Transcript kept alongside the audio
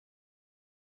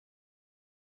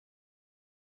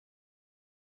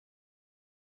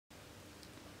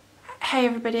Hey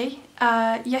everybody,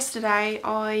 yesterday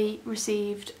I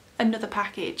received another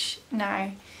package.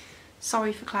 Now,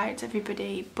 sorry for clouds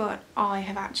everybody, but I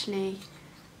have actually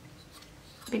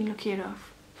been lucky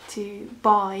enough to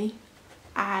buy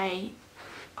a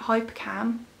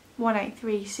Hypercam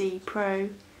 183C Pro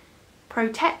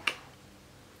Protec.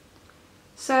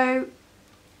 So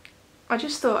I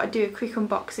just thought I'd do a quick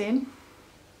unboxing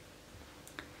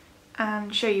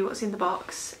and show you what's in the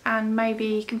box and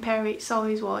maybe compare it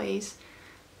size wise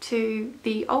to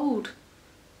the old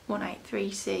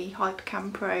 183C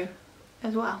Hypercam Pro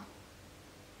as well.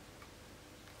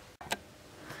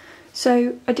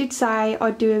 So I did say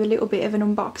I'd do a little bit of an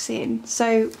unboxing.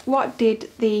 So what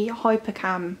did the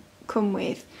Hypercam come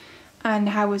with and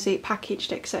how was it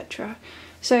packaged, etc.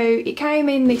 So it came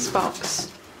in this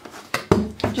box,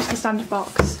 just a standard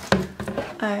box,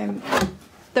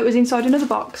 that was inside another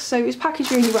box, so it was packaged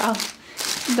really well.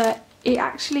 But it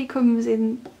actually comes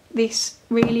in this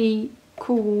really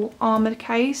cool armoured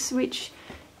case, which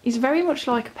is very much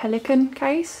like a Pelican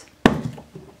case.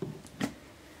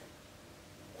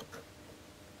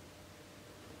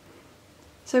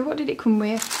 So what did it come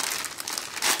with?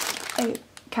 It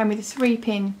came with a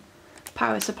 3-pin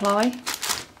power supply,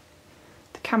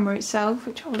 the camera itself,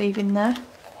 which I'll leave in there,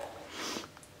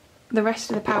 the rest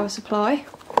of the power supply,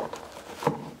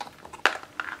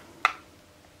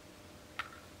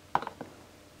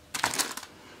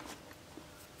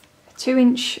 a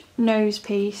 2-inch nose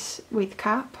piece with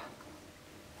cap,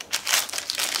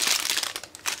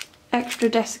 extra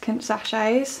desiccant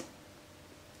sachets,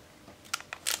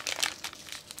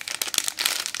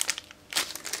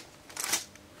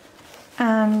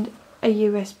 and a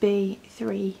USB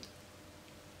 3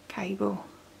 cable.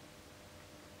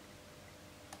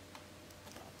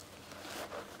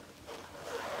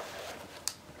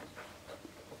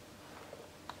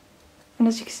 And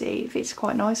as you can see, it fits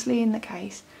quite nicely in the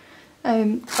case.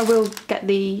 I will get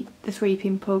the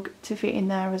 3-pin plug to fit in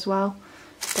there as well,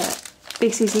 but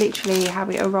this is literally how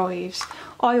it arrives.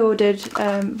 I ordered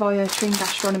via Tring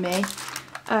Gastronomy,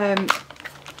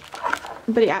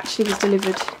 but it actually was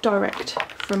delivered direct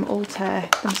from Altair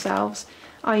themselves.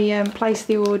 I placed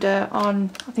the order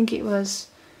on, I think it was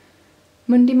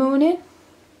Monday morning,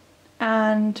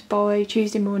 and by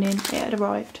Tuesday morning it had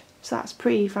arrived. So that's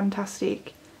pretty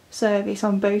fantastic service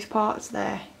on both parts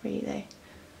there, really.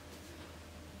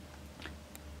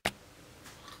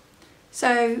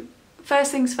 So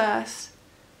first things first,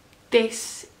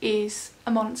 this is a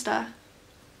monster.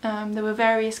 There were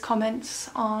various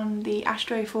comments on the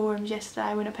Astro forums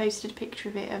yesterday when I posted a picture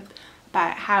of it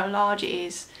about how large it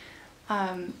is,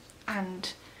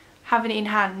 and having it in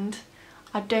hand,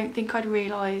 I don't think I'd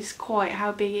realise quite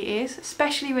how big it is,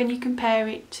 especially when you compare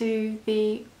it to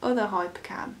the other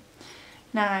Hypercam.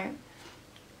 Now,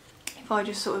 if I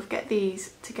just sort of get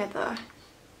these together,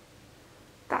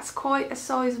 that's quite a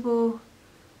sizable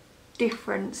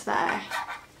difference there.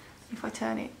 If I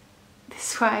turn it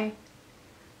this way,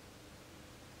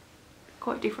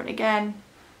 quite different again,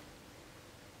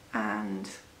 and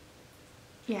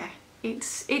yeah,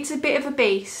 it's a bit of a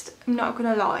beast, I'm not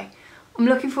gonna lie. I'm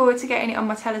looking forward to getting it on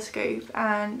my telescope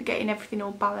and getting everything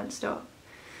all balanced up.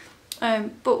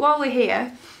 But while we're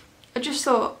here, I just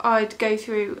thought I'd go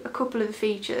through a couple of the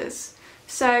features.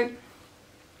 So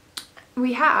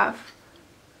we have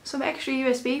some extra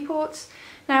USB ports.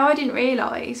 Now, I didn't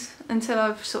realise until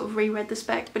I've sort of reread the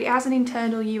spec, but it has an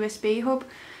internal USB hub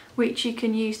which you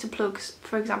can use to plug,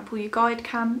 for example, your guide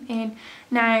cam in.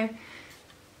 Now,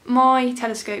 my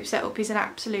telescope setup is an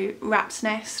absolute rat's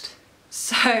nest,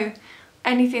 so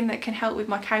anything that can help with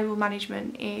my cable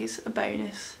management is a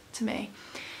bonus to me.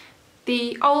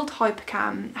 The old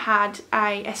Hypercam had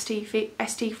a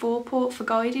ST4 port for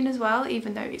guiding as well,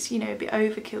 even though it's, you know, a bit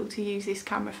overkill to use this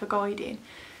camera for guiding.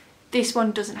 This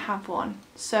one doesn't have one,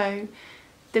 so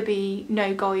there'll be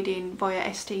no guiding via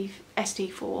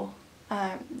ST4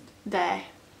 there.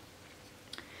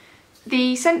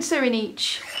 The sensor in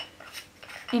each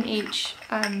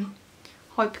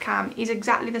Hypercam is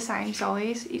exactly the same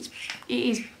size. It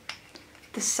is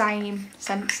the same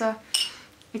sensor.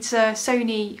 It's a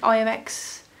Sony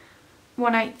IMX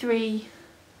 183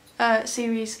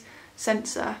 series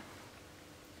sensor,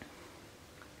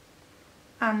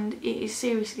 and it is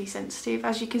seriously sensitive.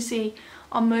 As you can see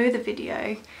on my other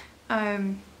video,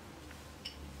 I've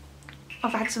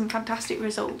had some fantastic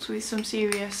results with some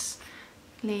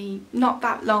seriously not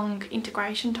that long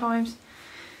integration times.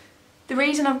 The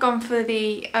reason I've gone for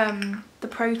the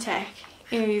Protec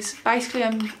is basically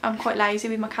I'm quite lazy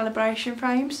with my calibration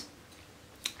frames,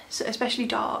 so especially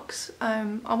darks.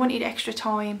 I wanted extra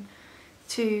time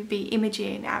to be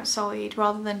imaging outside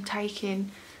rather than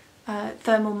taking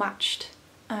thermal matched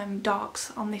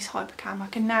darks on this Hypercam. I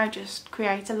can now just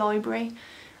create a library,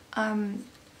 and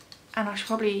I should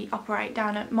probably operate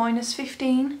down at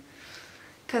 -15,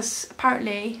 because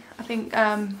apparently I think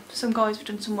some guys have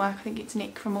done some work. I think it's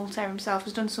Nick from Altair himself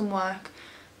has done some work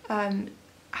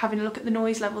having a look at the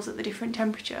noise levels at the different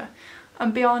temperature,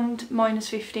 and beyond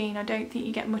 -15 I don't think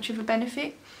you get much of a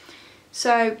benefit.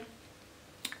 So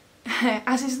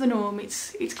as is the norm,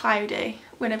 it's cloudy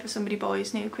whenever somebody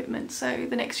buys new equipment, so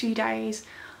the next few days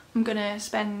I'm gonna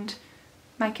spend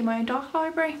making my own dark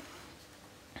library.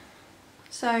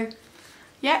 So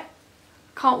yeah,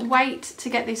 can't wait to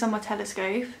get this on my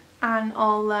telescope, and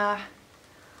I'll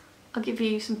give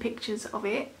you some pictures of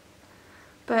it.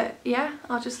 But yeah,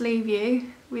 I'll just leave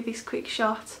you with this quick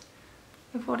shot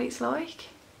of what it's like.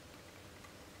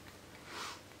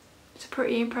 It's a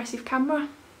pretty impressive camera.